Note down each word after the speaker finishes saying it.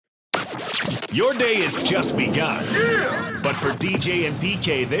Your day has just begun. But for DJ and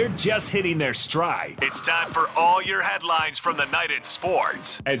PK, they're just hitting their stride. It's time for all your headlines from the night in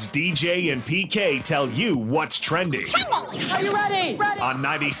sports. As DJ and PK tell you what's trending. Are you ready? On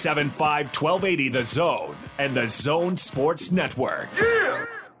 97.5, 1280 The Zone and The Zone Sports Network.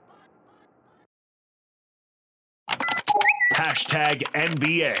 Hashtag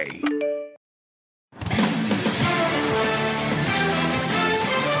NBA.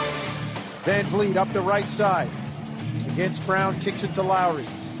 Van Vliet up the right side. Against Brown, kicks it to Lowry.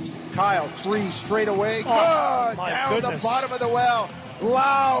 Kyle, three straight away. Good! Down the bottom of the well.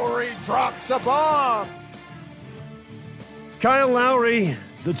 Lowry drops a bomb. Kyle Lowry,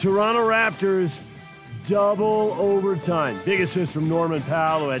 the Toronto Raptors, double overtime. Big assist from Norman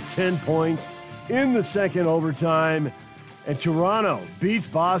Powell, who had 10 points in the second overtime. And Toronto beats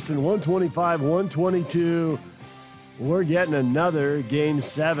Boston 125-122. We're getting another Game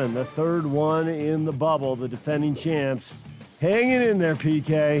 7, the third one in the bubble. The defending champs hanging in there,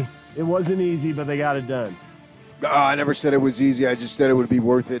 PK. It wasn't easy, but they got it done. I never said it was easy. I just said it would be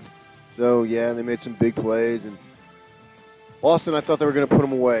worth it. So, yeah, they made some big plays. And Boston, I thought they were going to put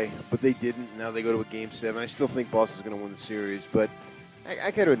them away, but they didn't. Now they go to a Game 7. I still think Boston's going to win the series. But I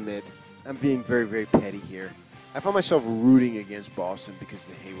got to admit, I'm being very, very petty here. I found myself rooting against Boston because of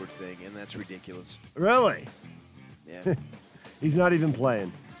the Hayward thing, and that's ridiculous. Really? Yeah. He's not even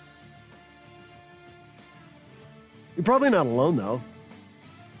playing. You're probably not alone, though.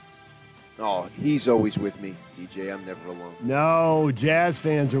 Oh, he's always with me, DJ. I'm never alone. No, Jazz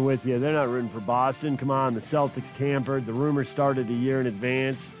fans are with you. They're not rooting for Boston. Come on, the Celtics tampered. The rumor started a year in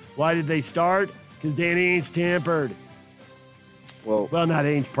advance. Why did they start? Because Danny Ainge tampered. Well, not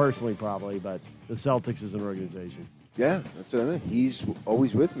Ainge personally, probably, but the Celtics as an organization. Yeah, that's what I meant. He's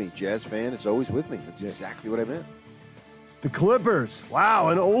always with me. Jazz fan is always with me. That's exactly what I meant. The Clippers, wow,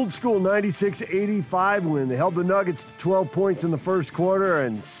 an old-school 96-85 win. They held the Nuggets to 12 points in the first quarter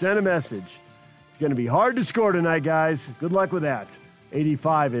and sent a message. It's going to be hard to score tonight, guys. Good luck with that.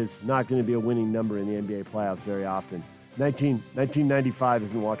 85 is not going to be a winning number in the NBA playoffs very often. 1995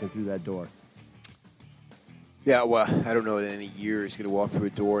 isn't walking through that door. Yeah, well, I don't know in any year he's going to walk through a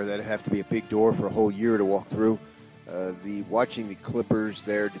door. That'd have to be a big door for a whole year to walk through. Watching the Clippers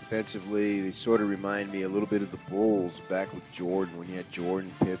there defensively, they sort of remind me a little bit of the Bulls back with Jordan, when you had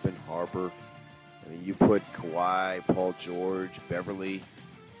Jordan, Pippen, Harper. I mean, you put Kawhi, Paul George, Beverly.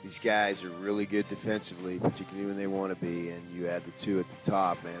 These guys are really good defensively, particularly when they want to be. And you add the two at the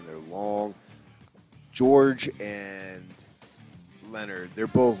top, man. They're long. George and Leonard, they're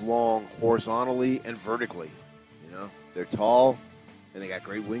both long horizontally and vertically. You know, they're tall, and they got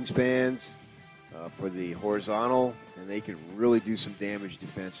great wingspans. For the horizontal, and they can really do some damage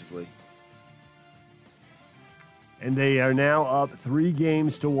defensively. And they are now up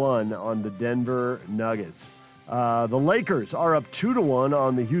 3-1 on the Denver Nuggets. The Lakers are up 2-1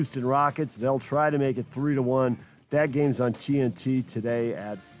 on the Houston Rockets. They'll try to make it 3-1. That game's on TNT today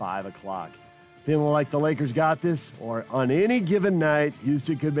at 5 o'clock. Feeling like the Lakers got this, or on any given night,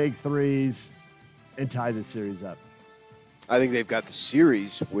 Houston could make threes and tie the series up. I think they've got the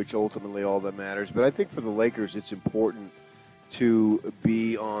series, which ultimately all that matters. But I think for the Lakers, it's important to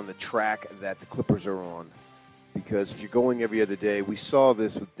be on the track that the Clippers are on. Because if you're going every other day, we saw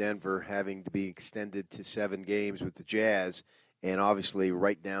this with Denver having to be extended to 7 games with the Jazz, and obviously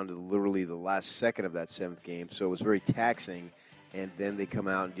right down to literally the last second of that 7th game. So it was very taxing. And then they come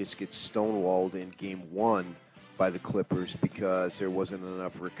out and just get stonewalled in Game 1 by the Clippers because there wasn't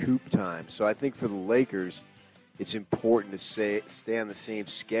enough recoup time. So I think for the Lakers, it's important to stay on the same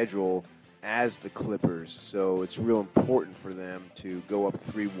schedule as the Clippers. So it's real important for them to go up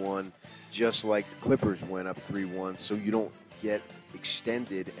 3-1, just like the Clippers went up 3-1, so you don't get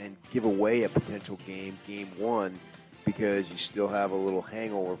extended and give away a potential game, Game 1, because you still have a little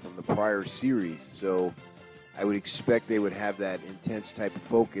hangover from the prior series. So I would expect they would have that intense type of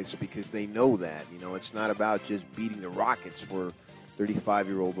focus because they know that. You know, it's not about just beating the Rockets for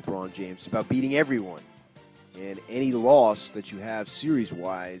 35-year-old LeBron James. It's about beating everyone. And any loss that you have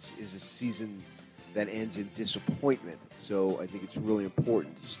series-wise is a season that ends in disappointment. So I think it's really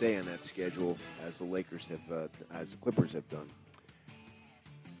important to stay on that schedule, as the Clippers have done.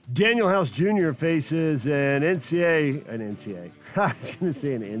 Daniel House Jr. faces an NCAA. I was going to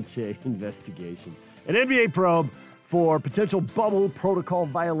say an NCAA investigation. An NBA probe for potential bubble protocol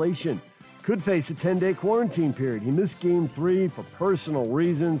violation. Could face a 10-day quarantine period. He missed Game 3 for personal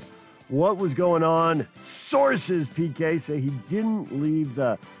reasons. What was going on? Sources, PK, say he didn't leave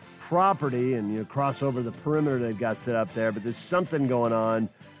the property and cross over the perimeter they've got set up there, but there's something going on.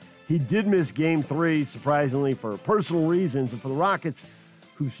 He did miss Game 3, surprisingly, for personal reasons. And for the Rockets,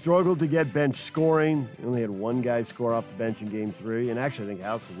 who struggled to get bench scoring. He only had one guy score off the bench in Game 3. And actually, I think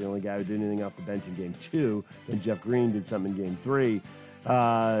House was the only guy who did anything off the bench in Game 2. Then Jeff Green did something in Game 3.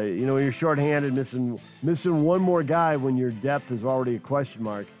 When you're shorthanded, missing one more guy when your depth is already a question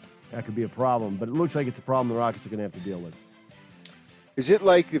mark, that could be a problem. But it looks like it's a problem the Rockets are going to have to deal with. Is it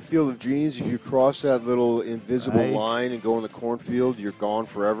like the Field of Dreams? If you cross that little invisible line and go in the cornfield, you're gone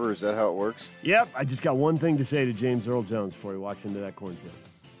forever? Is that how it works? Yep. I just got one thing to say to James Earl Jones before he walks into that cornfield.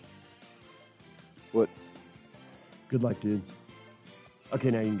 What? Good luck, dude. Okay,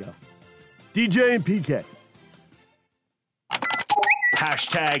 now you can go. DJ and PK.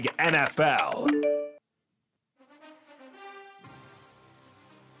 Hashtag NFL.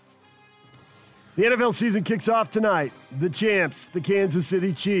 The NFL season kicks off tonight. The champs, the Kansas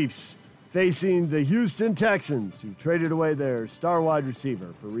City Chiefs, facing the Houston Texans, who traded away their star wide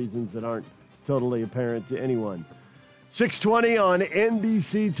receiver for reasons that aren't totally apparent to anyone. 6:20 on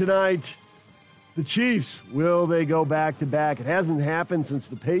NBC tonight. The Chiefs, will they go back-to-back? It hasn't happened since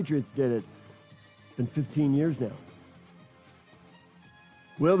the Patriots did it. It's been 15 years now.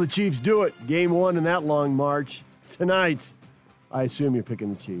 Will the Chiefs do it? Game 1 in that long march tonight. I assume you're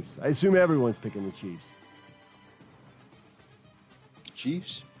picking the Chiefs. I assume everyone's picking the Chiefs.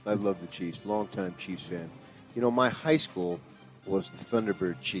 Chiefs? I love the Chiefs. Longtime Chiefs fan. My high school was the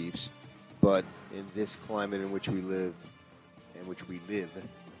Thunderbird Chiefs, but in this climate in which we live,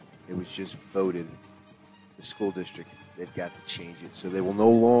 it was just voted. The school district, they've got to change it, so they will no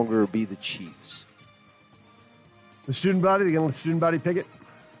longer be the Chiefs. The student body, they're going to let the student body pick it?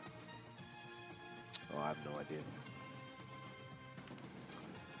 Oh, I have no idea.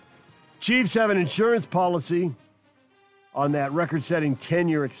 Chiefs have an insurance policy on that record-setting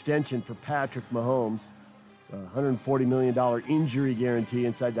 10-year extension for Patrick Mahomes. It's a $140 million injury guarantee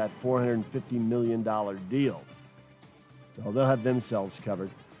inside that $450 million deal. So they'll have themselves covered.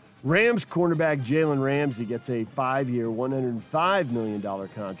 Rams cornerback Jalen Ramsey gets a 5-year, $105 million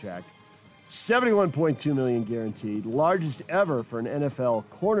contract. $71.2 million guaranteed, largest ever for an NFL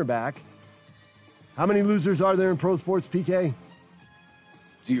cornerback. How many losers are there in pro sports, PK?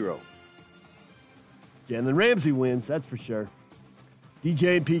 0. Jalen Ramsey wins, that's for sure.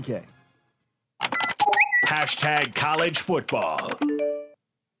 DJ and PK. Hashtag college football.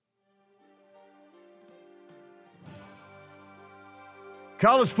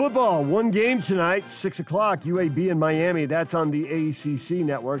 College football, one game tonight, 6 o'clock, UAB in Miami. That's on the ACC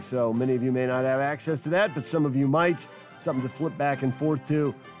network, so many of you may not have access to that, but some of you might. Something to flip back and forth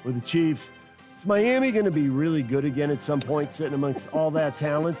to with the Chiefs. Is Miami going to be really good again at some point, sitting amongst all that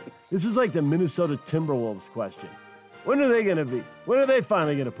talent? This is like the Minnesota Timberwolves question. When are they going to be? When are they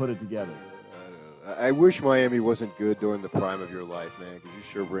finally going to put it together? I wish Miami wasn't good during the prime of your life, man, because you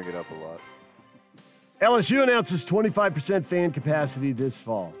sure bring it up a lot. LSU announces 25% fan capacity this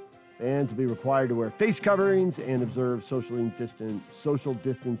fall. Fans will be required to wear face coverings and observe social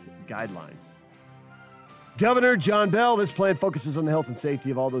distance guidelines. Governor John Bell, this plan focuses on the health and safety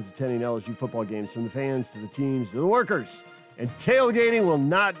of all those attending LSU football games, from the fans to the teams to the workers. And tailgating will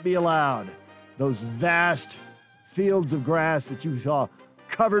not be allowed. Those vast fields of grass that you saw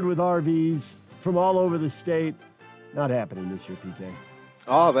covered with RVs from all over the state, not happening this year, PK.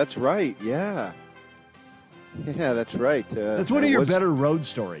 Oh, that's right. Yeah. Yeah, that's right. That's one of your better road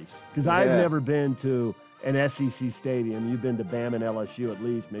stories, because I've never been to an SEC stadium. You've been to Bama and LSU at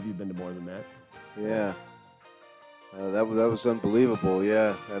least. Maybe you've been to more than that. Yeah. That was unbelievable,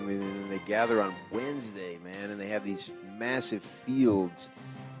 yeah. I mean, and they gather on Wednesday, man, and they have these massive fields.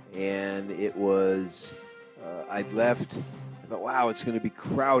 And it was, I left, I thought, wow, it's going to be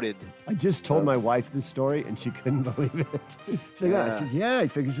crowded. I just told my wife this story, and she couldn't believe it. She's like, I said, yeah, he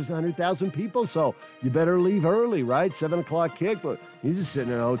figures there's 100,000 people, so you better leave early, right? 7 o'clock kick, but he's just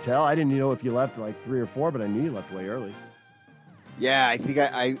sitting in a hotel. I didn't know if you left at like 3 or 4, but I knew you left way early. Yeah, I think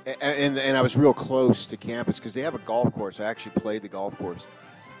and I was real close to campus because they have a golf course. I actually played the golf course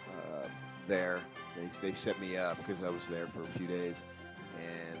there. They set me up because I was there for a few days,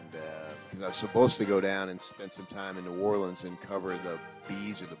 and because I was supposed to go down and spend some time in New Orleans and cover the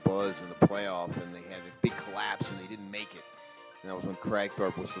Bees or the Buzz in the playoff, and they had a big collapse and they didn't make it. And that was when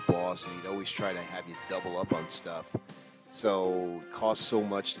Cragthorpe was the boss, and he'd always try to have you double up on stuff. So it cost so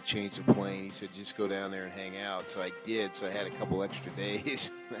much to change the plane. He said, just go down there and hang out. So I did. So I had a couple extra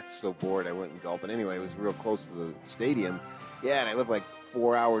days. I was so bored I went and golfed. But anyway, it was real close to the stadium. Yeah, and I left like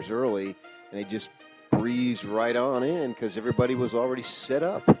 4 hours early, and they just breezed right on in because everybody was already set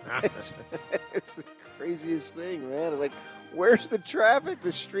up. It's the craziest thing, man. It's like, where's the traffic?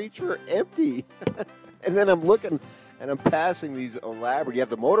 The streets were empty. And then I'm looking, and I'm passing these elaborate, you have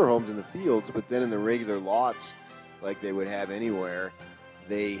the motorhomes in the fields, but then in the regular lots, like they would have anywhere,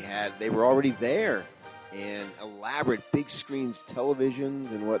 they were already there, and elaborate big screens, televisions,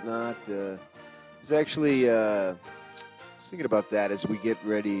 and whatnot. It was actually I was thinking about that as we get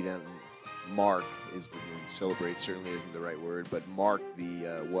ready to mark celebrate certainly isn't the right word, but mark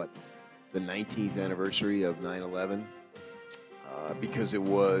the 19th anniversary of 9/11 because it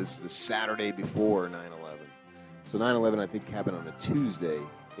was the Saturday before 9/11. So 9/11 I think happened on a Tuesday,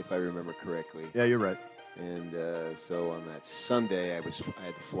 if I remember correctly. Yeah, you're right. And so on that Sunday, I had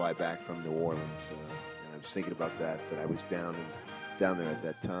to fly back from New Orleans, and I was thinking about that I was down there at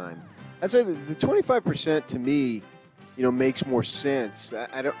that time. I'd say the 25% to me, makes more sense.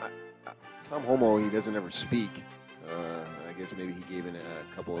 Tom Homo, he doesn't ever speak. I guess maybe he gave in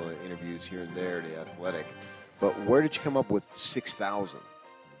a couple of interviews here and there to The Athletic. But where did you come up with 6,000?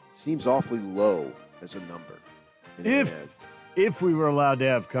 Seems awfully low as a number. If we were allowed to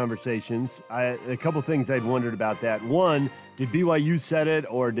have conversations, a couple things I'd wondered about that. One, did BYU set it,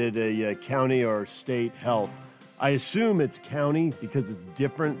 or did a county or state help? I assume it's county because it's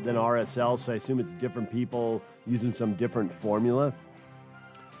different than RSL, so I assume it's different people using some different formula.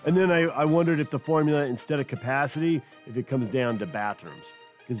 And then I wondered if the formula, instead of capacity, if it comes down to bathrooms.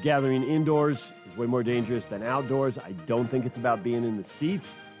 Because gathering indoors is way more dangerous than outdoors. I don't think it's about being in the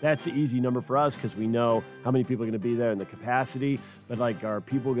seats. That's the easy number for us because we know how many people are going to be there and the capacity. But, are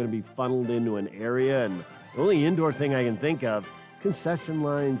people going to be funneled into an area? And the only indoor thing I can think of, concession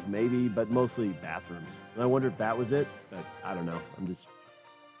lines maybe, but mostly bathrooms. And I wonder if that was it, but I don't know.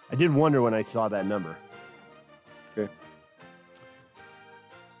 I did wonder when I saw that number. Okay.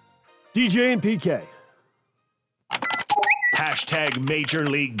 DJ and PK. Hashtag Major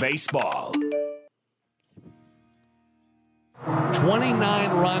League Baseball. 29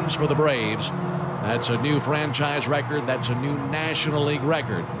 runs for the Braves. That's a new franchise record. That's a new National League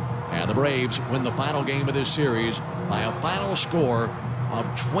record. And the Braves win the final game of this series by a final score of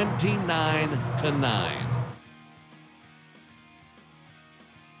 29-9.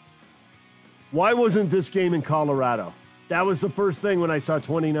 Why wasn't this game in Colorado? That was the first thing when I saw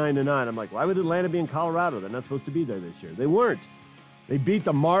 29-9. I'm like, why would Atlanta be in Colorado? They're not supposed to be there this year. They weren't. They beat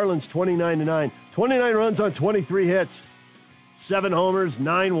the Marlins 29-9. 29 runs on 23 hits. 7 homers,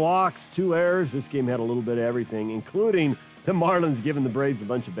 9 walks, 2 errors. This game had a little bit of everything, including the Marlins giving the Braves a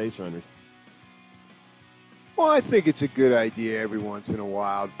bunch of base runners. Well, I think it's a good idea every once in a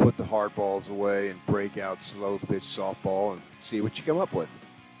while to put the hard balls away and break out slow pitch softball and see what you come up with.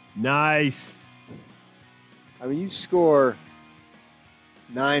 Nice. I mean, you score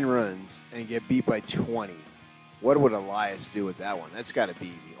 9 runs and get beat by 20. What would Elias do with that one? That's got to be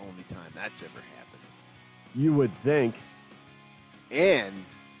the only time that's ever happened. You would think. And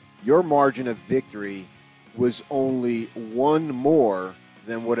your margin of victory was only 1 more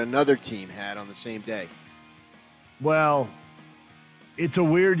than what another team had on the same day. Well, it's a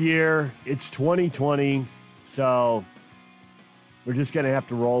weird year. It's 2020, so we're just going to have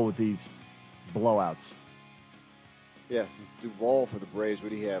to roll with these blowouts. Yeah, Duvall for the Braves,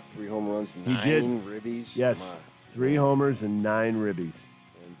 what do you have? 3 home runs, 9 ribbies? Yes, 3 homers and 9 ribbies.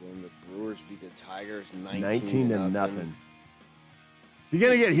 And then the Brewers beat the Tigers 19 to nothing. If you're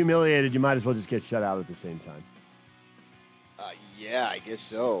going to get humiliated, you might as well just get shut out at the same time. Yeah, I guess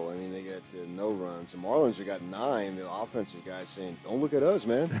so. I mean, they got no runs. The Marlins have got 9. The offensive guy saying, don't look at us,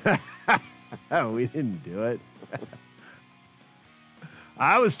 man. We didn't do it.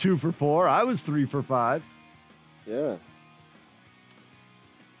 I was 2 for 4. I was 3 for 5. Yeah.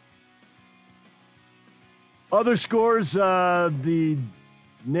 Other scores, the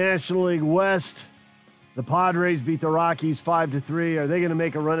National League West, the Padres beat the Rockies 5-3. Are they going to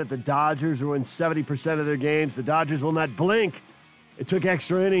make a run at the Dodgers who win 70% of their games? The Dodgers will not blink. It took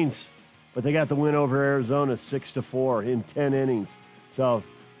extra innings, but they got the win over Arizona 6-4 in 10 innings. So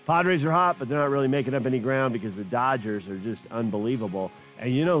Padres are hot, but they're not really making up any ground because the Dodgers are just unbelievable.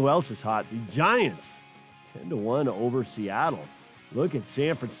 And you know who else is hot? The Giants, 10-1 over Seattle. Look at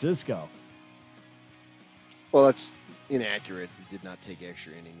San Francisco. Well, that's inaccurate. He did not take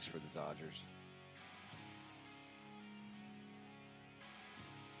extra innings for the Dodgers.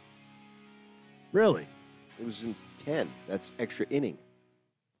 Really? It was in 10. That's extra inning.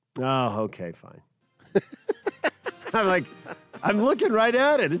 Oh, okay, fine. I'm looking right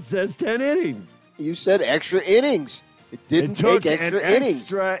at it. It says 10 innings. You said extra innings. It didn't take extra innings.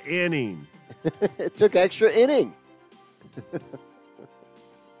 Extra inning. It took extra inning. You're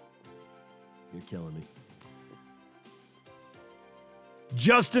killing me.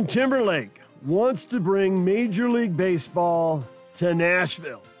 Justin Timberlake wants to bring Major League Baseball to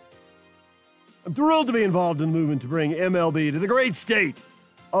Nashville. I'm thrilled to be involved in the movement to bring MLB to the great state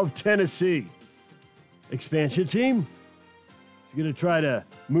of Tennessee. Expansion team? You going to try to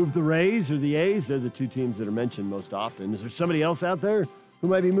move the Rays or the A's? They're the two teams that are mentioned most often. Is there somebody else out there who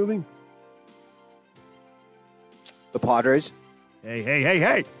might be moving? The Padres.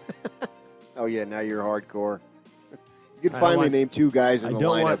 Hey. Oh, yeah, now you're hardcore. You can finally name two guys in the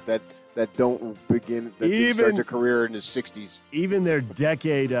lineup that don't start their career in the 60s. Even their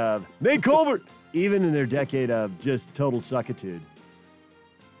decade of Nate Colbert, even in their decade of just total suckitude,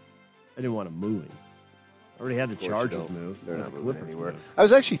 I didn't want them moving. I already had the Chargers move. They're not moving anywhere. I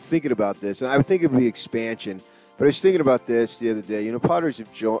was actually thinking about this, and I would think of the expansion, but I was thinking about this the other day. Padres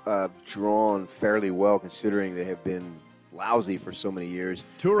have drawn fairly well considering they have been lousy for so many years.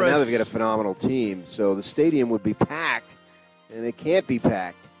 Tourists. And now they've got a phenomenal team, so the stadium would be packed, and it can't be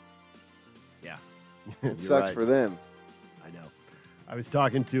packed. Yeah. It sucks for them. I know. I was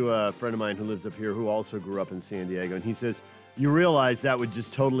talking to a friend of mine who lives up here who also grew up in San Diego, and he says, you realize that would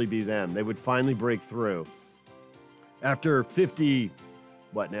just totally be them. They would finally break through. After 2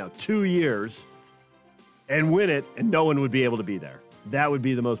 years, and win it, and no one would be able to be there. That would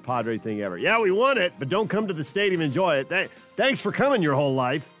be the most Padre thing ever. Yeah, we won it, but don't come to the stadium and enjoy it. Thanks for coming your whole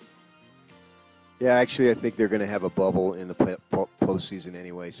life. Yeah, actually, I think they're going to have a bubble in the postseason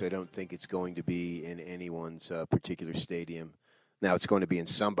anyway, so I don't think it's going to be in anyone's particular stadium. Now, it's going to be in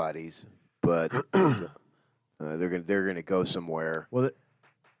somebody's, but they're going to go somewhere. Well,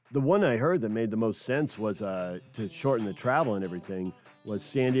 the one I heard that made the most sense was to shorten the travel and everything was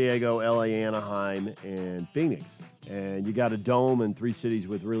San Diego, LA, Anaheim, and Phoenix. And you got a dome and 3 cities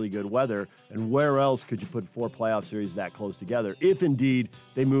with really good weather. And where else could you put 4 playoff series that close together if indeed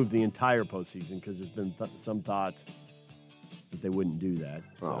they moved the entire postseason? Because there's been some thought that they wouldn't do that.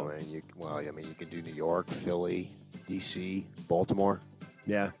 Oh, man. You can do New York, Philly, D.C., Baltimore.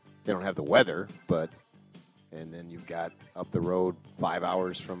 Yeah. They don't have the weather, but... And then you've got up the road 5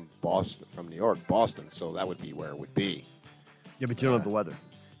 hours from New York, Boston. So that would be where it would be. Yeah, but you don't have the weather.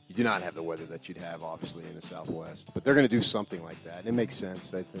 You do not have the weather that you'd have, obviously, in the Southwest. But they're going to do something like that. It makes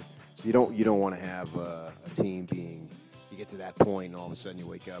sense. I think. So you don't want to have a team being. You get to that point, and all of a sudden you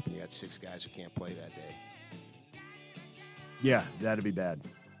wake up and you got 6 guys who can't play that day. Yeah, that'd be bad.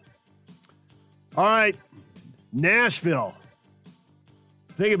 All right, Nashville.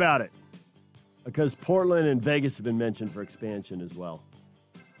 Think about it. Because Portland and Vegas have been mentioned for expansion as well.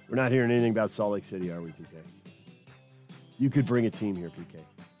 We're not hearing anything about Salt Lake City, are we, PK? You could bring a team here, PK. I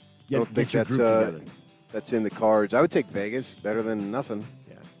don't think that's in the cards. I would take Vegas. Better than nothing.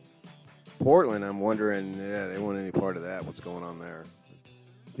 Yeah. Portland, I'm wondering, they want any part of that. What's going on there?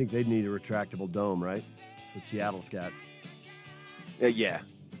 I think they'd need a retractable dome, right? That's what Seattle's got. Yeah.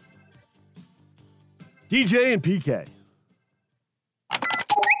 DJ and PK.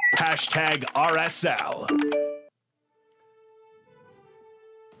 Hashtag RSL.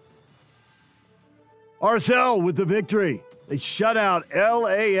 RSL with the victory. They shut out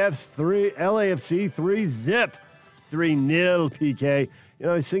LAFC 3-zip. 3-0, PK. I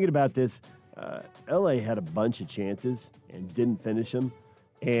was thinking about this. LA had a bunch of chances and didn't finish them.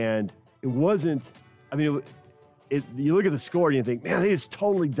 And it wasn't, you look at the score and you think, man, they just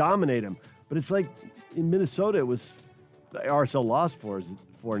totally dominate them. But it's like in Minnesota, it was RSL lost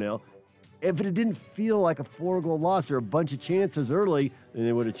 4-0. If it didn't feel like a 4-goal loss or a bunch of chances early, then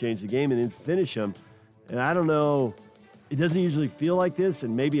they would have changed the game and didn't finish them. And I don't know. It doesn't usually feel like this,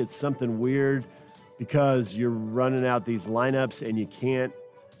 and maybe it's something weird because you're running out these lineups and you can't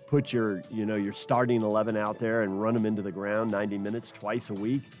put your starting 11 out there and run them into the ground 90 minutes twice a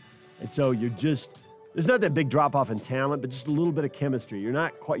week. And so there's not that big drop-off in talent, but just a little bit of chemistry. You're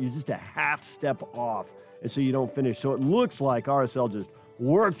just a half step off, and so you don't finish. So it looks like RSL just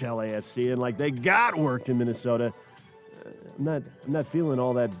worked LAFC, and like they got worked in Minnesota. I'm not feeling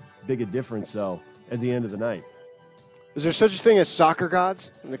all that big a difference, though, at the end of the night. Is there such a thing as soccer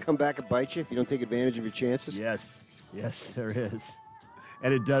gods when they come back and bite you if you don't take advantage of your chances? Yes, there is.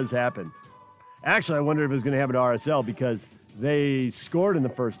 And it does happen. Actually, I wonder if it was going to happen to RSL because they scored in the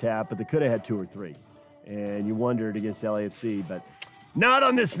first half, but they could have had 2 or 3. And you wondered against LAFC, but not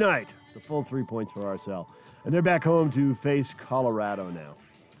on this night. The full 3 points for RSL. And they're back home to face Colorado now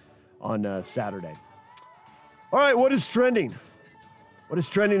on Saturday. All right, what is trending? What is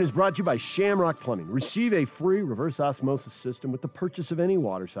trending is brought to you by Shamrock Plumbing. Receive a free reverse osmosis system with the purchase of any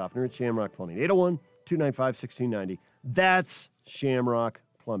water softener at Shamrock Plumbing. 801-295-1690. That's Shamrock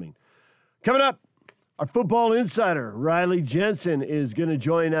Plumbing. Coming up, our football insider, Riley Jensen, is going to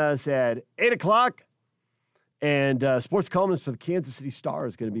join us at 8 o'clock. And sports columnist for the Kansas City Star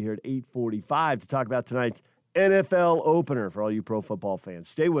is going to be here at 8:45 to talk about tonight's NFL opener for all you pro football fans.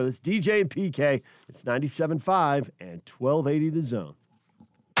 Stay with us. DJ and PK, it's 97.5 and 1280 The Zone.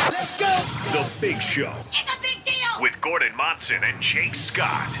 Let's go! The Big Show. It's a big deal! with Gordon Monson and Jake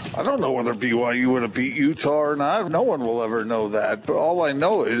Scott. I don't know whether BYU would have beat Utah or not. No one will ever know that. But all I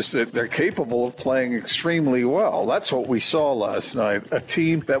know is that they're capable of playing extremely well. That's what we saw last night. A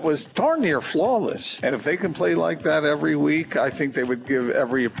team that was darn near flawless. And if they can play like that every week, I think they would give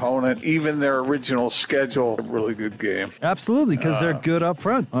every opponent, even their original schedule, a really good game. Absolutely, because they're good up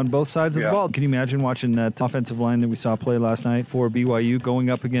front on both sides of the ball. Can you imagine watching that offensive line that we saw play last night for BYU going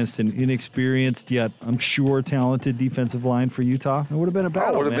up against an inexperienced yet, I'm sure, talented defensive line for Utah? It would have been a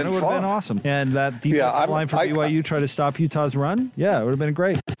battle, it would have been awesome. And that defensive line for BYU try to stop Utah's run? Yeah, it would have been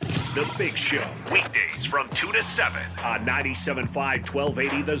great. The Big Show, weekdays from 2 to 7 on 97.5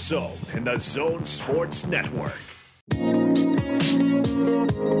 1280 The Zone and the Zone Sports Network.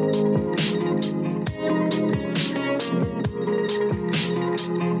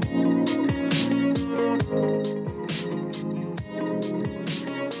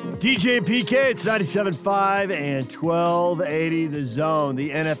 DJ and PK, it's 97.5 and 1280 The Zone. The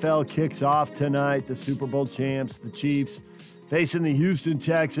NFL kicks off tonight. The Super Bowl champs, the Chiefs, facing the Houston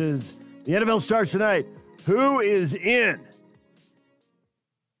Texans. The NFL starts tonight. Who is in?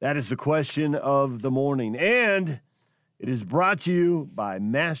 That is the question of the morning. And it is brought to you by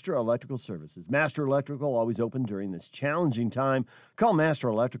Master Electrical Services. Master Electrical, always open during this challenging time. Call Master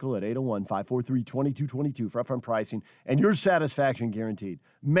Electrical at 801-543-2222 for upfront pricing and your satisfaction guaranteed.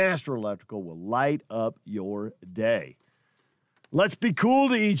 Master Electrical will light up your day. Let's be cool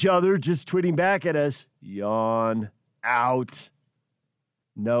to each other. Just tweeting back at us. Yawn out.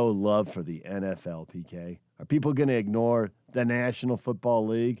 No love for the NFL, PK. Are people going to ignore the National Football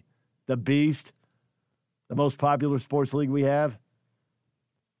League, the Beast, the most popular sports league we have?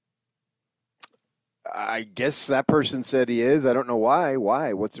 I guess that person said he is. I don't know why.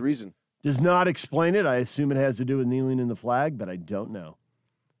 Why? What's the reason? Does not explain it. I assume it has to do with kneeling in the flag, but I don't know.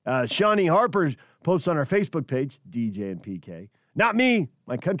 Shawnee Harper posts on our Facebook page, DJ and PK. Not me.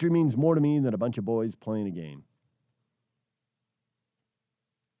 My country means more to me than a bunch of boys playing a game.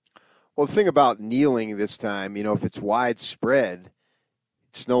 Well, the thing about kneeling this time, if it's widespread,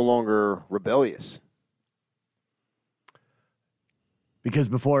 it's no longer rebellious. Because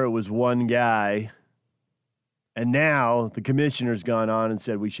before it was one guy, and now the commissioner's gone on and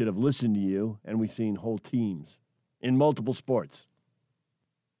said we should have listened to you, and we've seen whole teams in multiple sports.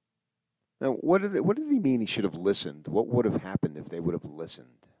 Now, what did he mean he should have listened? What would have happened if they would have listened?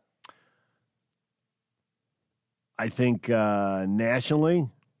 I think nationally,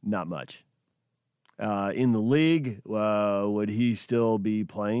 not much. In the league, would he still be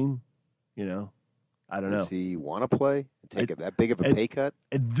playing? I don't know. Does he want to play? Take that big of a pay cut?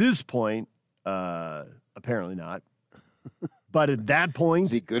 At this point, apparently not. But at that point...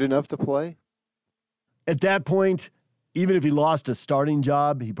 Is he good enough to play? At that point, even if he lost a starting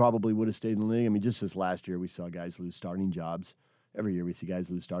job, he probably would have stayed in the league. I mean, just this last year, we saw guys lose starting jobs. Every year we see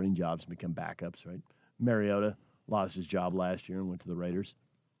guys lose starting jobs and become backups, right? Mariota lost his job last year and went to the Raiders.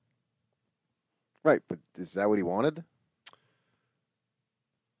 Right, but is that what he wanted?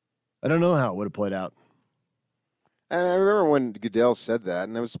 I don't know how it would have played out. And I remember when Goodell said that,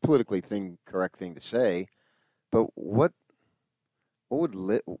 and that was a politically correct thing to say. But what would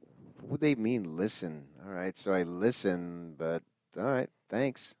they mean? Listen, all right. So I listen, but all right,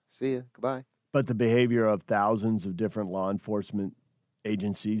 thanks, see ya, goodbye. But the behavior of thousands of different law enforcement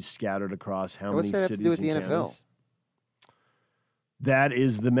agencies scattered across how many cities and counties? What's that have to do with the NFL? That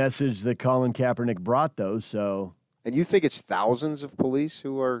is the message that Colin Kaepernick brought, though. So. And you think it's thousands of police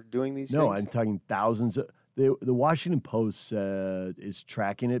who are doing these things? No, I'm talking thousands. The Washington Post is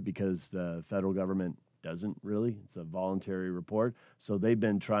tracking it because the federal government doesn't really. It's a voluntary report. So they've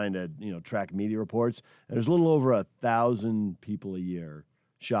been trying to, track media reports. And there's a little over 1,000 people a year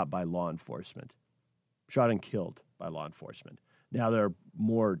shot by law enforcement, shot and killed by law enforcement. Now there are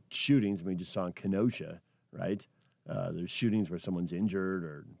more shootings. We just saw in Kenosha, right? There's shootings where someone's injured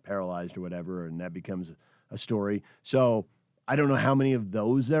or paralyzed or whatever, and that becomes a story. So I don't know how many of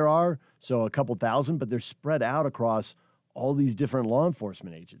those there are, so a couple thousand, but they're spread out across all these different law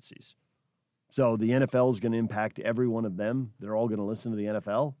enforcement agencies. So the NFL is going to impact every one of them. They're all going to listen to the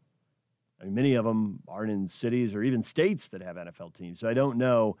NFL. I mean, many of them aren't in cities or even states that have NFL teams, so I don't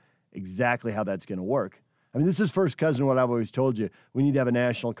know exactly how that's going to work. I mean, this is first cousin to what I've always told you. We need to have a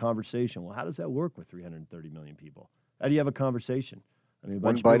national conversation. Well, how does that work with 330 million people? How do you have a conversation? I mean,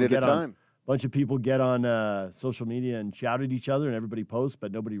 one bite at a time. A bunch of people get on social media and shout at each other, and everybody posts,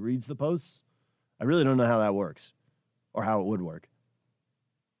 but nobody reads the posts. I really don't know how that works or how it would work.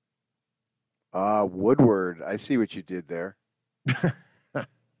 Woodward, I see what you did there.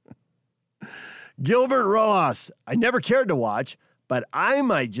 Gilbert Rojas, I never cared to watch, but I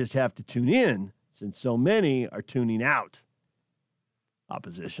might just have to tune in since so many are tuning out.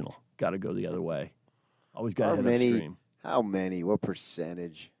 Oppositional. Got to go the other way. Always got to head upstream. How many? What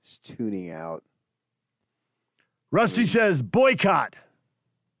percentage is tuning out? Rusty says boycott.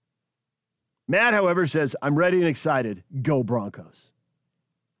 Matt, however, says, I'm ready and excited. Go Broncos.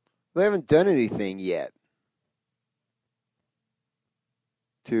 They haven't done anything yet.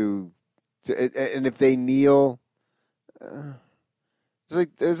 And if they kneel, it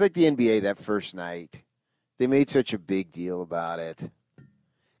was like the NBA that first night. They made such a big deal about it.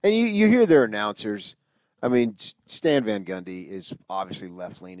 And you hear their announcers. I mean, Stan Van Gundy is obviously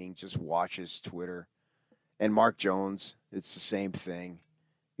left-leaning, just watches Twitter. And Mark Jones, it's the same thing.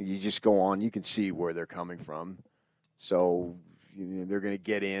 You just go on, you can see where they're coming from. So they're going to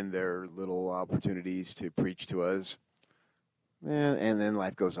get in their little opportunities to preach to us. And then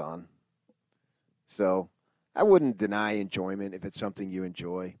life goes on. So I wouldn't deny enjoyment if it's something you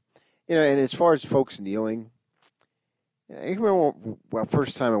enjoy. And as far as folks kneeling, I remember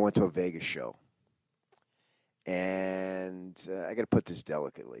first time I went to a Vegas show. And I got to put this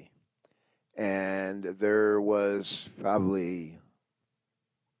delicately. And there was probably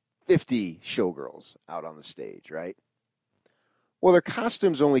 50 showgirls out on the stage, right? Well, their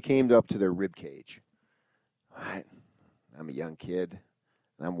costumes only came up to their rib cage. I'm a young kid,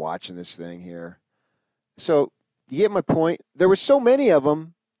 and I'm watching this thing here. So you get my point. There were so many of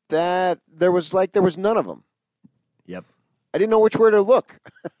them that there was none of them. Yep. I didn't know which way to look.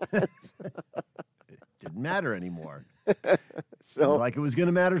 It didn't matter anymore. So like it was going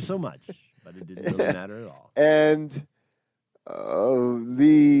to matter so much, but it didn't really matter at all. And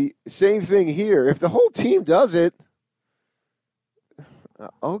the same thing here. If the whole team does it,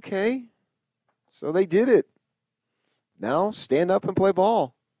 okay. So they did it. Now stand up and play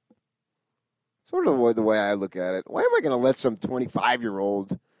ball. Sort of the way I look at it. Why am I going to let some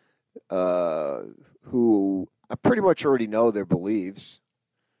 25-year-old who I pretty much already know their beliefs,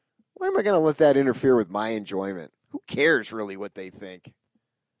 why am I going to let that interfere with my enjoyment? Who cares really what they think?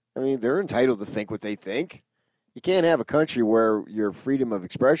 I mean, they're entitled to think what they think. You can't have a country where your freedom of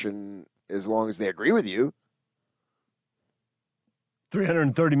expression, as long as they agree with you.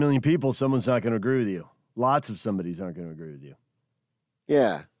 330 million people, someone's not going to agree with you. Lots of somebodies aren't going to agree with you.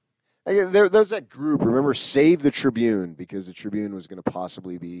 Yeah. There's that group, remember, Save the Tribune, because the Tribune was going to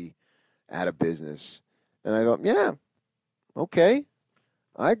possibly be out of business. And I thought, yeah, okay.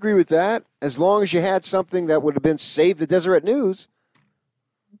 I agree with that, as long as you had something that would have been Save the Deseret News.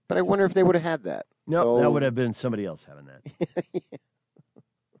 But I wonder if they would have had that. No, that would have been somebody else having that. Yeah.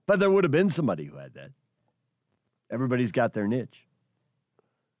 But there would have been somebody who had that. Everybody's got their niche.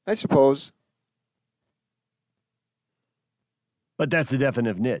 I suppose. But that's the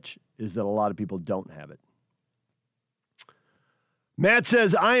definite niche, is that a lot of people don't have it. Matt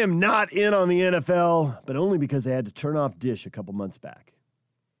says, I am not in on the NFL, but only because I had to turn off Dish a couple months back.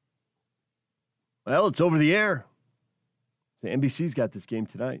 Well, it's over the air. The NBC's got this game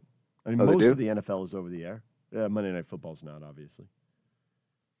tonight. I mean, most of the NFL is over the air. Monday Night Football's not, obviously.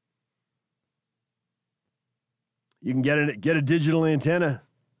 You can get a digital antenna,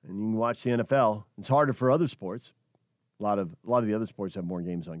 and you can watch the NFL. It's harder for other sports. A lot of the other sports have more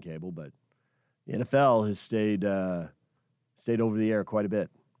games on cable, but the NFL has stayed over the air quite a bit.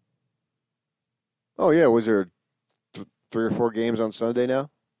 Oh yeah, was there 3 or 4 games on Sunday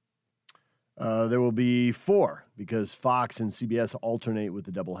now? There will be 4 because Fox and CBS alternate with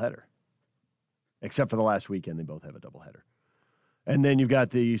the doubleheader. Except for the last weekend, they both have a doubleheader. And then you've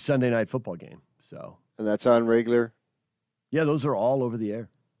got the Sunday Night Football game. And that's on regular? Yeah, those are all over the air.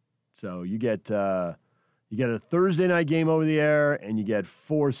 So you get a Thursday night game over the air, and you get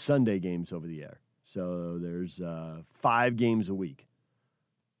 4 Sunday games over the air. So there's 5 games a week,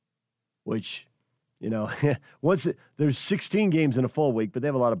 which, there's 16 games in a full week, but they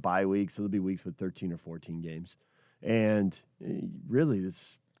have a lot of bye weeks, so there'll be weeks with 13 or 14 games. And really,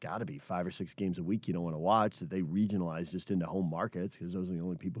 it's got to be 5 or 6 games a week you don't want to watch that they regionalize just into home markets because those are the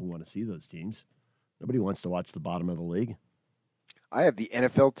only people who want to see those teams. Nobody wants to watch the bottom of the league. I have the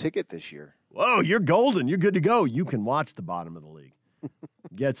NFL ticket this year. Whoa, you're golden. You're good to go. You can watch the bottom of the league.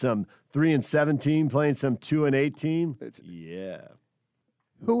 Get some 3-7 team playing some 2-8 team. Yeah.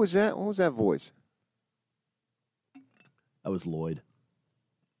 Who was that? What was that voice? That was Lloyd.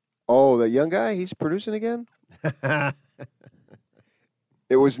 Oh, that young guy? He's producing again?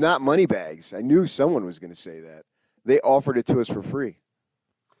 It was not Moneybags. I knew someone was going to say that. They offered it to us for free.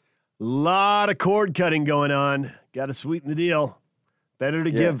 Lot of cord cutting going on. Got to sweeten the deal. Better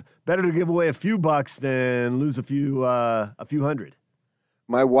to give away a few bucks than lose a few hundred.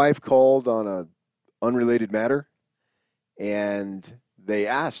 My wife called on a unrelated matter, and they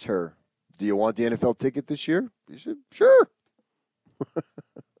asked her, Do you want the NFL ticket this year? You said, sure.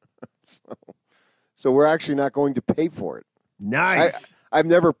 So we're actually not going to pay for it. Nice. I've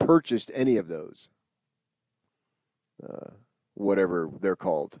never purchased any of those. Whatever they're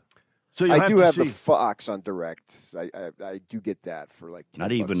called. So I do have the Fox on Direct. I do get that for like $10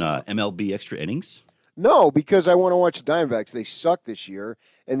 not even MLB extra innings. No, because I want to watch the Diamondbacks. They suck this year,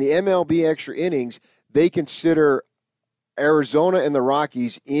 and the MLB extra innings they consider Arizona and the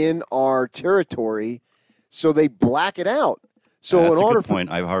Rockies in our territory, so they black it out. So that's in a order good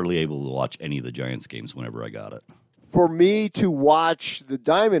point. I'm hardly able to watch any of the Giants games whenever I got it. For me to watch the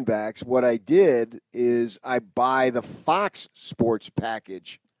Diamondbacks, what I did is I buy the Fox Sports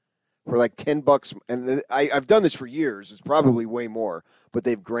package for like $10, and I've done this for years. It's probably way more, but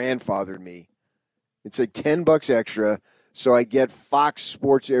they've grandfathered me. It's like $10 extra, so I get Fox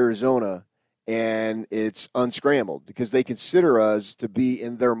Sports Arizona, and it's unscrambled because they consider us to be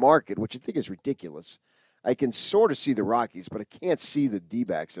in their market, which I think is ridiculous. I can sort of see the Rockies, but I can't see the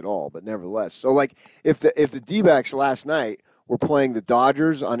D-backs at all. But nevertheless, so like if the D-backs last night were playing the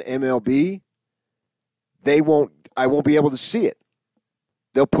Dodgers on MLB, I won't be able to see it.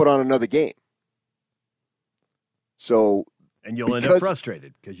 They'll put on another game. So and you'll end up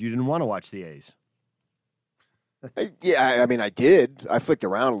frustrated because you didn't want to watch the A's. I mean, I did. I flicked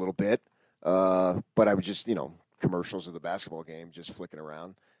around a little bit, but I was just commercials of the basketball game, just flicking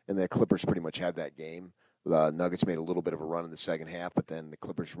around, and the Clippers pretty much had that game. The Nuggets made a little bit of a run in the second half, but then the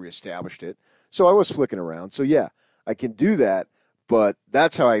Clippers reestablished it. So I was flicking around. So, yeah, I can do that, but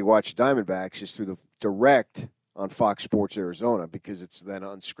that's how I watch Diamondbacks is through the direct on Fox Sports Arizona because it's then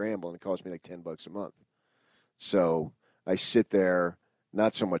unscrambled and it costs me like $10 a month. So I sit there,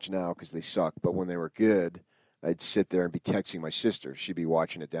 not so much now because they suck, but when they were good, I'd sit there and be texting my sister. She'd be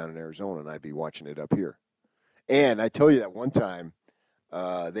watching it down in Arizona, and I'd be watching it up here. And I tell you that one time,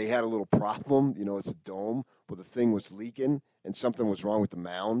 they had a little problem. It's a dome, but the thing was leaking, and something was wrong with the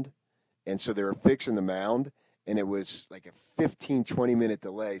mound. And so they were fixing the mound, and it was like a 15, 20-minute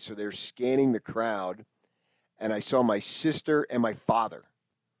delay. So they were scanning the crowd, and I saw my sister and my father.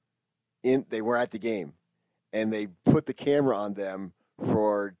 They were at the game, and they put the camera on them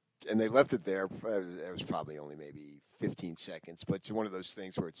and they left it there. It was probably only maybe 15 seconds, but it's one of those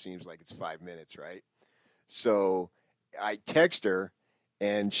things where it seems like it's 5 minutes, right? So I text her,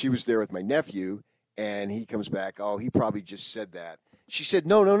 and she was there with my nephew, and he comes back, oh, he probably just said that. She said,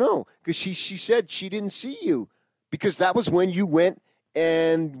 no, because she said she didn't see you because that was when you went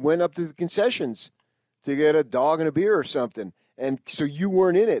up to the concessions to get a dog and a beer or something, and so you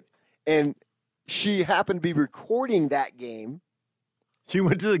weren't in it. And she happened to be recording that game. She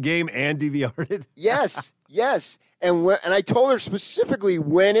went to the game and DVR'd it? Yes. And I told her specifically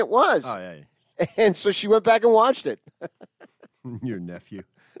when it was. Oh, yeah. And so she went back and watched it. Your nephew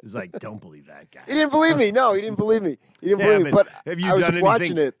is like, don't believe that guy. He didn't believe me. No, he didn't believe me. But I was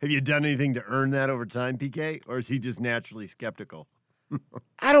watching it. Have you done anything to earn that over time, PK? Or is he just naturally skeptical?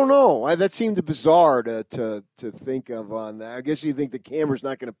 I don't know. That seemed bizarre to think of on that. I guess you think the camera's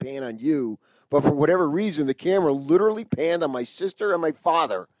not going to pan on you. But for whatever reason, the camera literally panned on my sister and my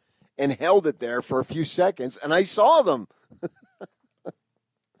father and held it there for a few seconds, and I saw them.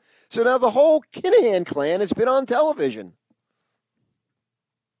 So now the whole Kinahan clan has been on television.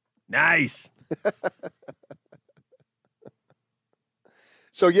 Nice.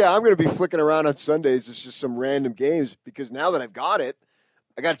 So, yeah, I'm going to be flicking around on Sundays. It's just some random games because now that I've got it,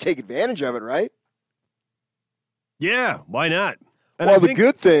 I got to take advantage of it, right? Yeah, why not? And well, the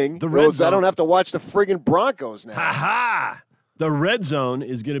good thing is I zone, don't have to watch the friggin' Broncos now. Ha-ha! The red zone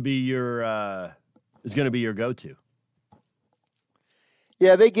is going to be your go-to.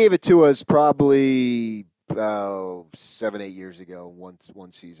 Yeah, they gave it to us probably 7-8 years ago,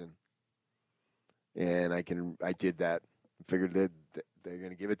 one season, and I did that. Figured that they're going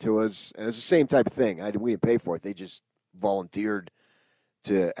to give it to us, and it's the same type of thing. We didn't pay for it; they just volunteered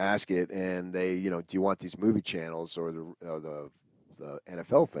to ask it, and they, do you want these movie channels or the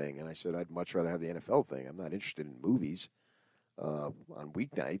NFL thing? And I said I'd much rather have the NFL thing. I'm not interested in movies on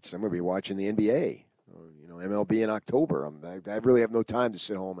weeknights. I'm going to be watching the NBA. MLB in October. I really have no time to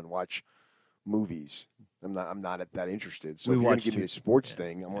sit home and watch movies. I'm not that interested. So if you're going to give me a sports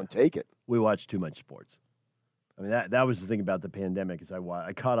thing, I'm going to take it. We watch too much sports. I mean, that was the thing about the pandemic is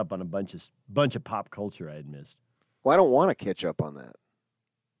I caught up on a bunch of pop culture I had missed. Well, I don't want to catch up on that.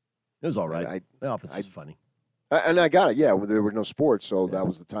 It was all right. The Office was funny. And I got it. Yeah, there were no sports, so that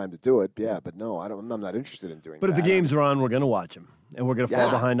was the time to do it. Yeah, but no, I'm not interested in doing that. But if the games are on, we're going to watch them, and we're going to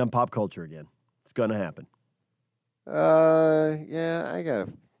fall behind on pop culture again. It's going to happen. Yeah,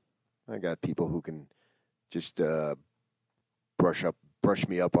 I got people who can just brush up brush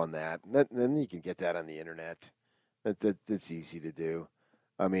me up on that. And then you can get that on the internet. That's easy to do.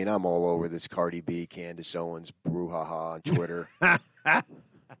 I mean, I'm all over this Cardi B, Candace Owens, brouhaha on Twitter.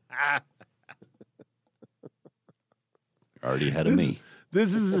 Already ahead of me.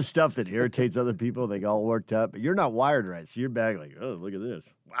 This is the stuff that irritates other people. They get all worked up. But you're not wired right. So you're back like, oh, look at this.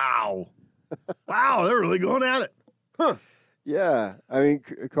 Wow. Wow, they're really going at it. Huh. Yeah. I mean,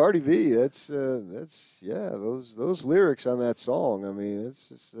 Cardi B, that's those lyrics on that song. I mean, it's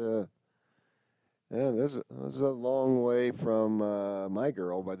just, there's a long way from My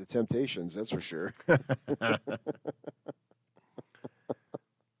Girl by The Temptations, that's for sure.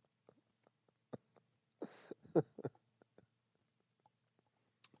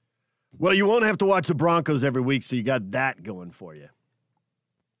 Well, you won't have to watch the Broncos every week, so you got that going for you.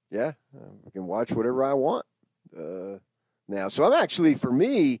 Yeah, I can watch whatever I want now. So I'm actually, for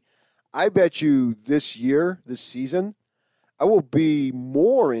me, I bet you this season, I will be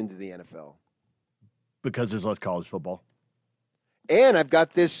more into the NFL. Because there's less college football. And I've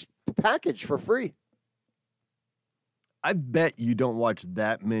got this package for free. I bet you don't watch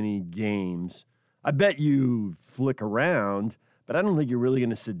that many games. I bet you flick around, but I don't think you're really going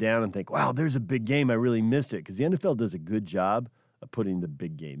to sit down and think, wow, there's a big game. I really missed it. Because the NFL does a good job of putting the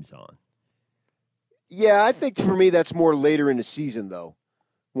big games on. Yeah, I think for me that's more later in the season, though,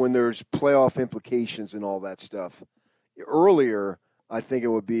 when there's playoff implications and all that stuff. Earlier, I think it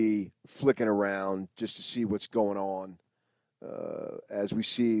would be flicking around just to see what's going on as we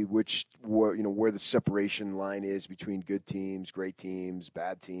see where the separation line is between good teams, great teams,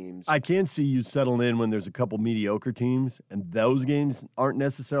 bad teams. I can see you settling in when there's a couple mediocre teams, and those games aren't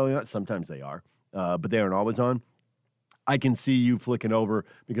necessarily on. Sometimes they are, but they aren't always on. I can see you flicking over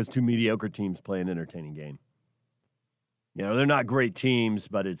because two mediocre teams play an entertaining game. You know, they're not great teams,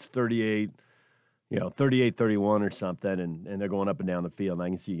 but it's 38-31 or something, and they're going up and down the field, and I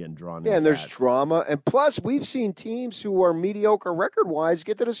can see you getting drawn. Yeah, and there's drama. And plus, we've seen teams who are mediocre record-wise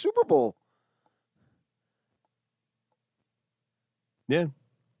get to the Super Bowl. Yeah.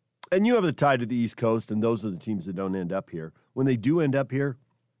 And you have the tie to the East Coast, and those are the teams that don't end up here. When they do end up here,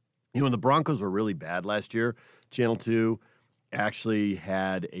 when the Broncos were really bad last year, Channel 2 actually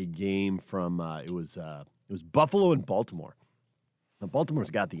had a game from it was Buffalo and Baltimore. Now, Baltimore's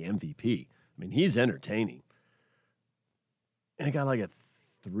got the MVP. I mean, he's entertaining. And it got like a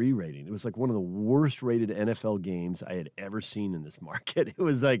 3 rating. It was like one of the worst rated NFL games I had ever seen in this market. It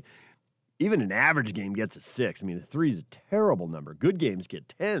was like even an average game gets a 6. I mean, a 3 is a terrible number. Good games get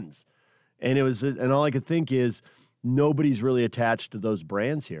 10s. And and all I could think is nobody's really attached to those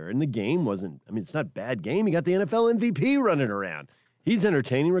brands here. And the game wasn't, I mean, it's not a bad game. You got the NFL MVP running around. He's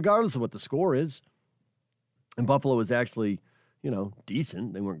entertaining regardless of what the score is. And Buffalo was actually,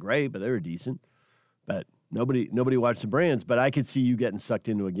 decent. They weren't great, but they were decent. But nobody watched the brands. But I could see you getting sucked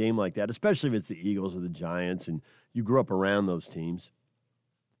into a game like that, especially if it's the Eagles or the Giants and you grew up around those teams.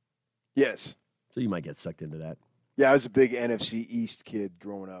 Yes. So you might get sucked into that. Yeah, I was a big NFC East kid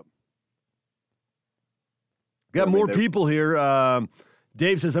growing up. Got more people here.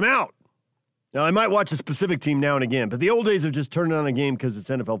 Dave says, I'm out. Now, I might watch a specific team now and again, but the old days of just turning on a game because it's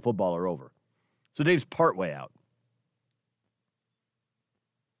NFL football are over. So Dave's partway out.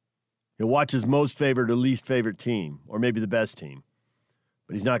 He'll watch his most favorite or least favorite team, or maybe the best team.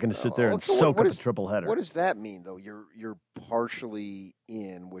 But he's not going to sit there and soak up a triple header. What does that mean, though? You're partially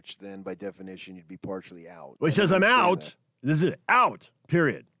in, which then, by definition, you'd be partially out. Well, he says, I'm out. This is out,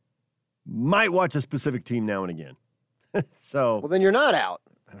 period. Might watch a specific team now and again. Well, then you're not out.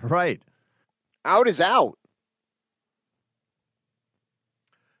 Right. Out is out.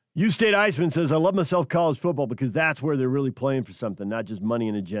 U-State Iceman says, I love myself college football because that's where they're really playing for something, not just money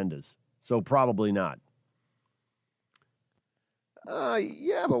and agendas. So probably not.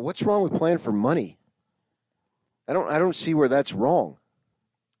 Yeah, but what's wrong with playing for money? I don't see where that's wrong.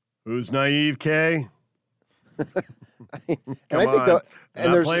 Who's naive, Kay?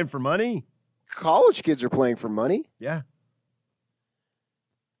 They're playing for money? College kids are playing for money. Yeah.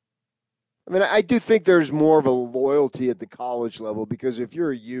 I mean, I do think there's more of a loyalty at the college level because if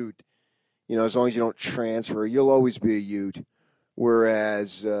you're a Ute, as long as you don't transfer, you'll always be a Ute.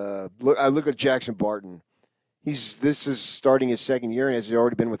 Whereas, I look at Jackson Barton. This is starting his second year, and has he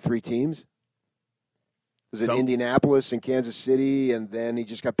already been with 3 teams? Was it Indianapolis and Kansas City, and then he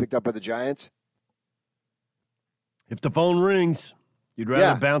just got picked up by the Giants? If the phone rings, you'd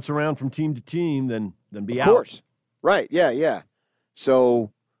rather bounce around from team to team than be out. Of course. Right, yeah.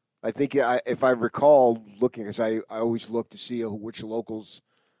 So I think if I recall looking, because I always look to see which locals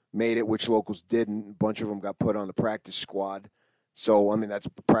made it, which locals didn't. A bunch of them got put on the practice squad. So, I mean, that's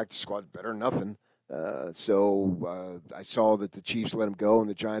practice squad better than nothing. So I saw that the Chiefs let him go and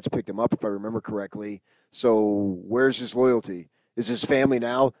the Giants picked him up, if I remember correctly. So where's his loyalty? Is his family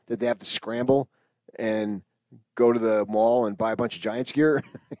now that they have to scramble and go to the mall and buy a bunch of Giants gear?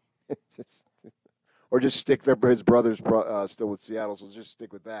 Or just stick his brother's still with Seattle, so just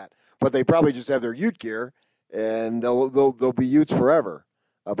stick with that. But they probably just have their Ute gear, and they'll be Utes forever.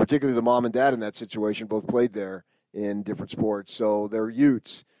 Particularly the mom and dad in that situation, both played there in different sports. So they're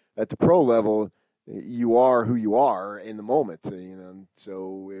Utes. At the pro level, you are who you are in the moment.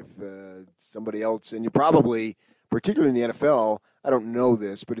 So if somebody else, and you probably, particularly in the NFL, I don't know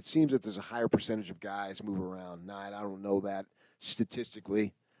this, but it seems that there's a higher percentage of guys move around. I don't know that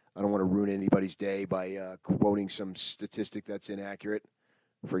statistically. I don't want to ruin anybody's day by quoting some statistic that's inaccurate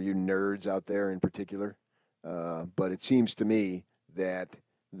for you nerds out there in particular. But it seems to me that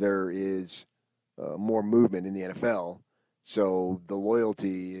there is more movement in the NFL, so the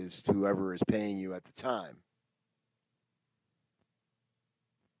loyalty is to whoever is paying you at the time.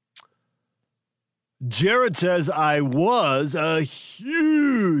 Jared says, I was a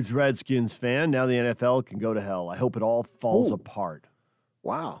huge Redskins fan. Now the NFL can go to hell. I hope it all falls apart.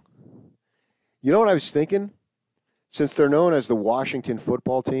 Wow. You know what I was thinking? Since they're known as the Washington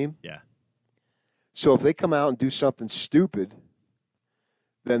football team. Yeah. So if they come out and do something stupid,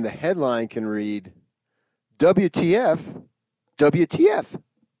 then the headline can read, WTF, WTF.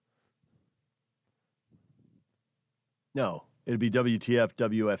 No, it'd be WTF,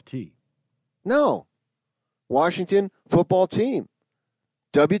 WFT. No. Washington football team.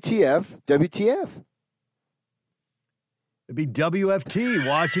 WTF, WTF. It'd be WFT,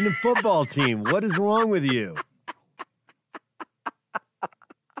 Washington football team. What is wrong with you?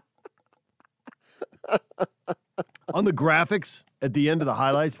 On the graphics at the end of the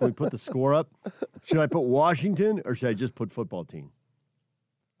highlights, when we put the score up, should I put Washington or should I just put football team?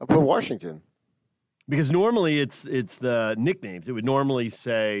 I'll put Washington. Because normally it's the nicknames. It would normally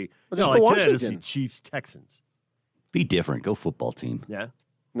say, like Tennessee Chiefs, Texans. Be different. Go football team. Yeah.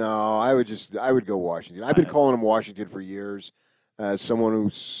 No, I would go Washington. I've been calling them Washington for years. As someone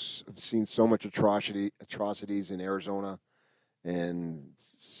who's seen so much atrocities in Arizona, and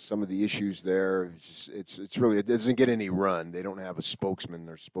some of the issues there, it's really, it doesn't get any run. They don't have a spokesman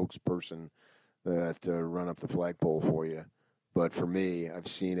or spokesperson that run up the flagpole for you. But for me, I've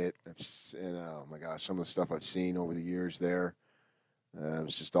seen it. And oh my gosh, some of the stuff I've seen over the years there,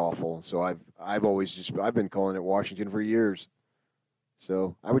 it's just awful. So I've been calling it Washington for years.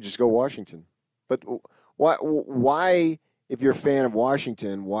 So I would just go Washington. But why, if you're a fan of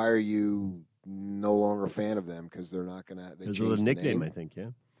Washington, why are you no longer a fan of them? Because they're not going to. Because of the nickname, I think, yeah.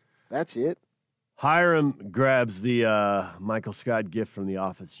 That's it. Hiram grabs the Michael Scott gift from The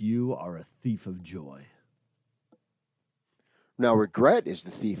Office. You are a thief of joy. Now, regret is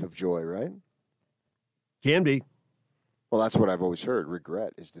the thief of joy, right? Can be. Well, that's what I've always heard.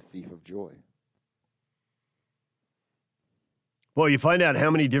 Regret is the thief of joy. Well, you find out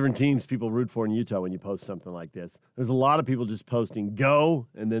how many different teams people root for in Utah when you post something like this. There's a lot of people just posting go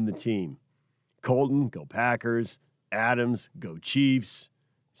and then the team. Colton, go Packers. Adams, go Chiefs.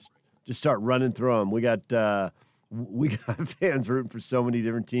 Just start running through them. We got fans rooting for so many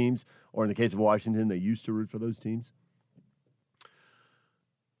different teams. Or in the case of Washington, they used to root for those teams.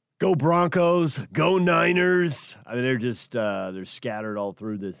 Go Broncos. Go Niners. I mean, they're just they're scattered all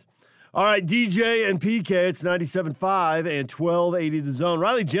through this. All right, DJ and PK, it's 97.5 and 1280 The Zone.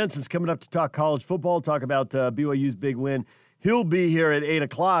 Riley Jensen's coming up to talk college football, talk about BYU's big win. He'll be here at 8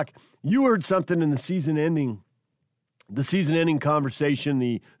 o'clock. You heard something in the season-ending conversation,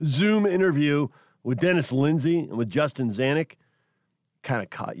 the Zoom interview with Dennis Lindsay and with Justin Zanuck. Kind of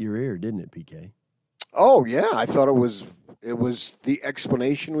caught your ear, didn't it, PK? Oh, yeah. I thought it was the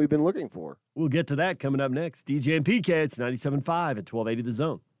explanation we've been looking for. We'll get to that coming up next. DJ and PK, it's 97.5 at 1280 The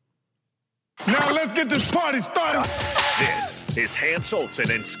Zone. Now let's get this party started. This is Hans Olsen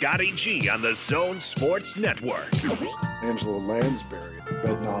and Scotty G on the Zone Sports Network. Angela Lansbury,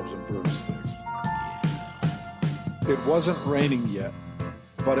 Bed Knobs and Broomsticks. It wasn't raining yet,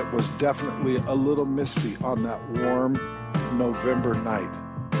 but it was definitely a little misty on that warm November night.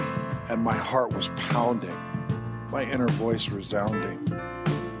 And my heart was pounding, my inner voice resounding,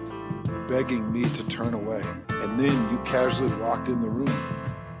 begging me to turn away. And then you casually walked in the room.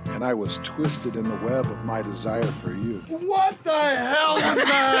 And I was twisted in the web of my desire for you. What the hell was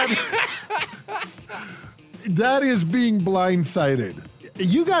that? That is being blindsided.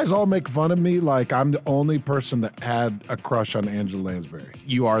 You guys all make fun of me like I'm the only person that had a crush on Angela Lansbury.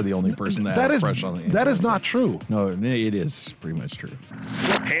 You are the only person that had a crush on Angela. That is not true. No, it is pretty much true.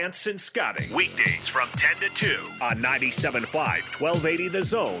 Hans and Scotty, weekdays from 10 to 2 on 97.5, 1280 The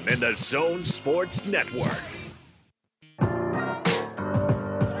Zone and The Zone Sports Network.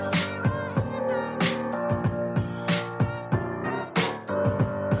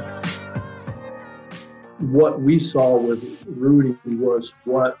 What we saw with Rudy was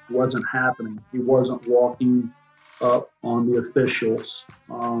what wasn't happening. He wasn't walking up on the officials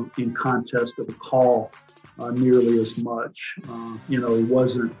in contest of a call nearly as much. He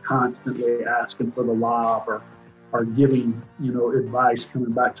wasn't constantly asking for the lob or giving, advice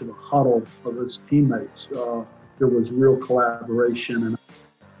coming back to the huddle of his teammates. There was real collaboration. And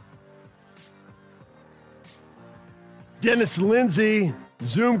Dennis Lindsey,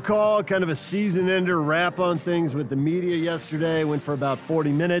 Zoom call, kind of a season ender wrap on things with the media yesterday, went for about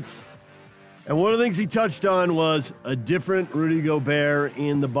 40 minutes. And one of the things he touched on was a different Rudy Gobert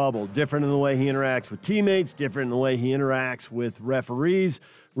in the bubble, different in the way he interacts with teammates, different in the way he interacts with referees.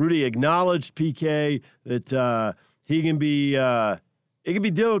 Rudy acknowledged, PK, that it can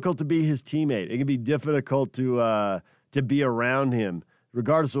be difficult to be his teammate. It can be difficult to be around him,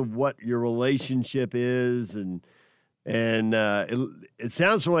 regardless of what your relationship is. And it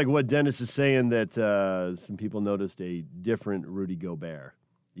sounds like what Dennis is saying, that some people noticed a different Rudy Gobert.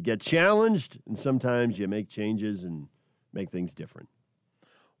 You get challenged, and sometimes you make changes and make things different.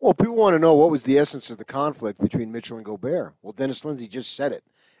 Well, people want to know what was the essence of the conflict between Mitchell and Gobert. Well, Dennis Lindsey just said it,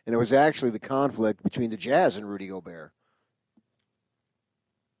 and it was actually the conflict between the Jazz and Rudy Gobert.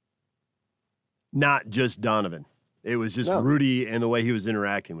 Not just Donovan. It was just Rudy and the way he was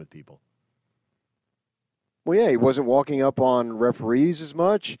interacting with people. Well, yeah, he wasn't walking up on referees as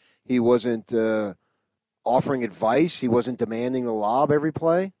much. He wasn't offering advice. He wasn't demanding the lob every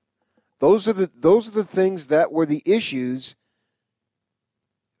play. Those are the things that were the issues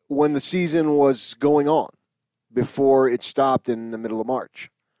when the season was going on, before it stopped in the middle of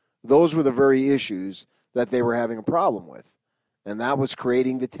March. Those were the very issues that they were having a problem with, and that was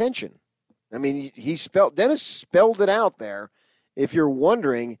creating the tension. I mean, Dennis spelled it out there. If you're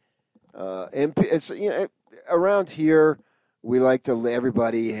wondering, and it's around here, we like to.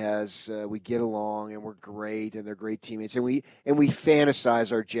 Everybody has. We get along, and we're great, and they're great teammates, and we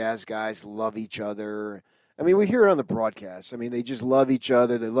fantasize our Jazz guys love each other. I mean, we hear it on the broadcast. I mean, they just love each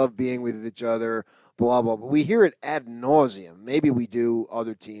other. They love being with each other. Blah blah. But we hear it ad nauseum. Maybe we do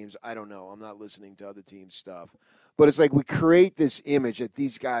other teams. I don't know. I'm not listening to other teams' stuff, but it's like we create this image that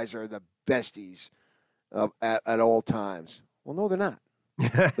these guys are the besties at all times. Well, no, they're not.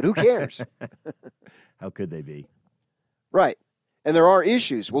 But who cares? How could they be? Right. And there are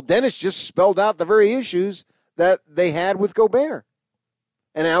issues. Well, Dennis just spelled out the very issues that they had with Gobert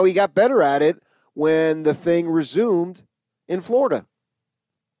and how he got better at it when the thing resumed in Florida.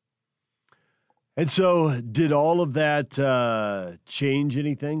 And so did all of that change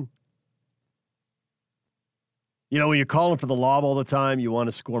anything? When you're calling for the lob all the time, you want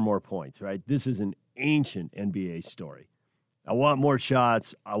to score more points, right? This is an ancient NBA story. I want more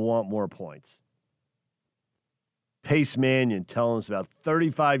shots. I want more points. Pace Mannion telling us about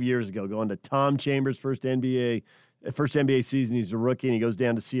 35 years ago, going to Tom Chambers' first NBA season. He's a rookie, and he goes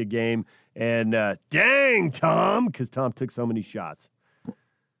down to see a game. And dang, Tom, because Tom took so many shots.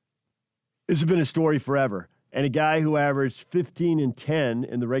 This has been a story forever. And a guy who averaged 15 and 10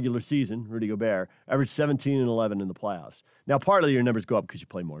 in the regular season, Rudy Gobert, averaged 17 and 11 in the playoffs. Now, partly your numbers go up because you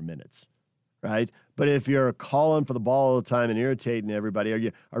play more minutes, right? But if you're calling for the ball all the time and irritating everybody, are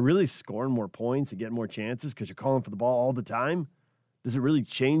you really scoring more points and getting more chances because you're calling for the ball all the time? Does it really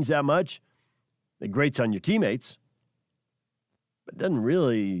change that much? It grates on your teammates, but it doesn't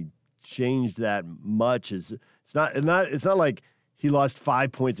really change that much. It's not like he lost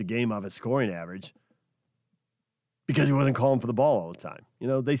 5 points a game off his scoring average because he wasn't calling for the ball all the time.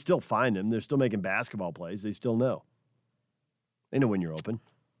 They still find him. They're still making basketball plays. They still know. They know when you're open.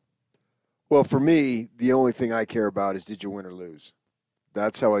 Well, for me, the only thing I care about is did you win or lose.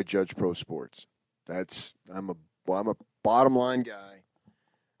 That's how I judge pro sports. I'm a bottom line guy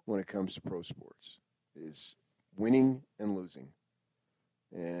when it comes to pro sports, is winning and losing.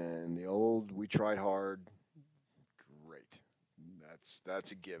 And the old we tried hard, great.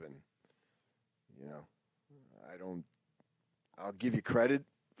 That's a given. I'll give you credit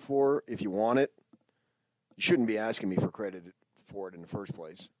for if you want it. You shouldn't be asking me for credit for it in the first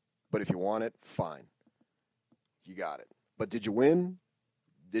place. But if you want it, fine. You got it. But did you win?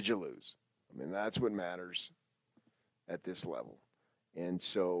 Did you lose? I mean, that's what matters at this level. And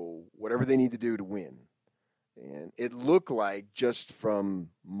so whatever they need to do to win. And it looked like, just from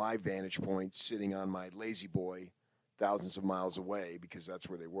my vantage point, sitting on my lazy boy thousands of miles away, because that's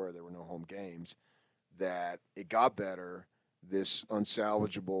where they were no home games, that it got better. This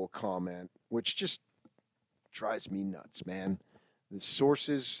unsalvageable comment, which just drives me nuts, man. The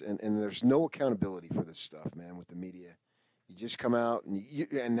sources, and there's no accountability for this stuff, man, with the media. You just come out,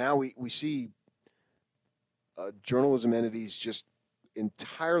 and now we see journalism entities just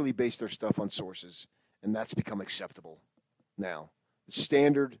entirely base their stuff on sources, and that's become acceptable now. The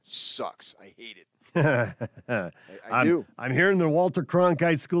standard sucks. I hate it. I do. I'm hearing the Walter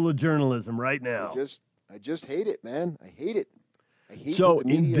Cronkite School of Journalism right now. I just hate it, man. I hate it. I hate so what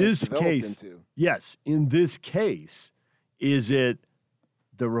the media in this has case, into. Yes, in this case, is it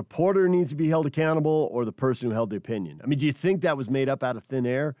the reporter needs to be held accountable or the person who held the opinion? I mean, do you think that was made up out of thin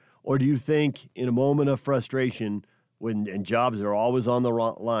air, or do you think in a moment of frustration, and jobs are always on the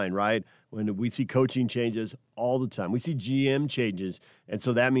line, right? When we see coaching changes all the time, we see GM changes, and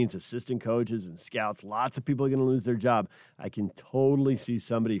so that means assistant coaches and scouts, lots of people are going to lose their job. I can totally see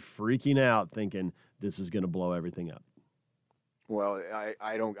somebody freaking out thinking this is going to blow everything up. Well,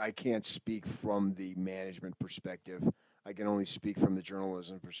 I can't speak from the management perspective. I can only speak from the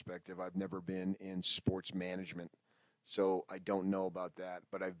journalism perspective. I've never been in sports management, so I don't know about that.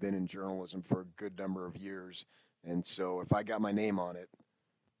 But I've been in journalism for a good number of years, and so if I got my name on it,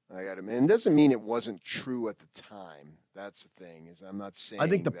 I got to. And it doesn't mean it wasn't true at the time. That's the thing, is I'm not saying. I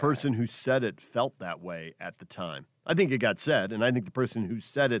think the person who said it felt that way at the time. I think it got said, and I think the person who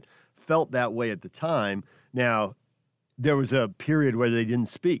said it felt that way at the time. Now, there was a period where they didn't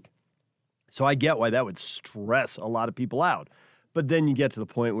speak. So I get why that would stress a lot of people out. But then you get to the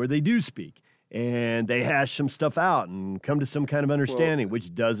point where they do speak and they hash some stuff out and come to some kind of understanding,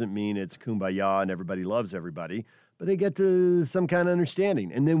 which doesn't mean it's kumbaya and everybody loves everybody, but they get to some kind of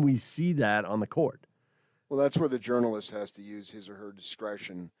understanding. And then we see that on the court. Well, that's where the journalist has to use his or her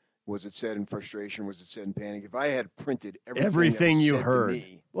discretion. Was it said in frustration? Was it said in panic? If I had printed everything you said heard, to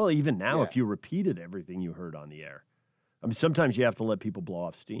me, well, even now, if you repeated everything you heard on the air, I mean, sometimes you have to let people blow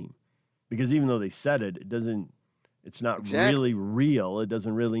off steam. Because even though they said it, it's not really real. It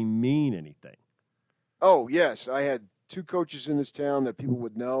doesn't really mean anything. Oh, yes. I had two coaches in this town that people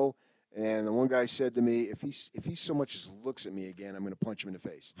would know. And the one guy said to me, if he so much as looks at me again, I'm going to punch him in the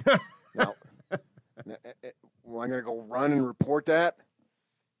face. Now, am I going to go run and report that?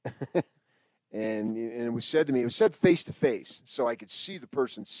 and it was said to me, it was said face to face. So I could see the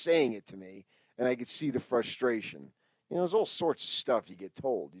person saying it to me, and I could see the frustration. You know, there's all sorts of stuff you get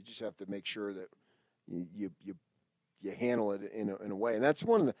told. You just have to make sure that you handle it in a way. And that's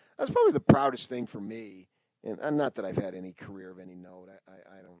that's probably the proudest thing for me. And not that I've had any career of any note.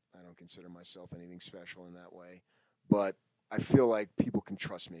 I don't consider myself anything special in that way. But I feel like people can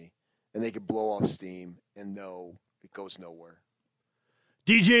trust me, and they can blow off steam and know it goes nowhere.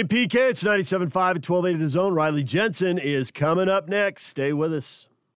 DJ and PK, it's 97.5 at 12:08 of The Zone. Riley Jensen is coming up next. Stay with us.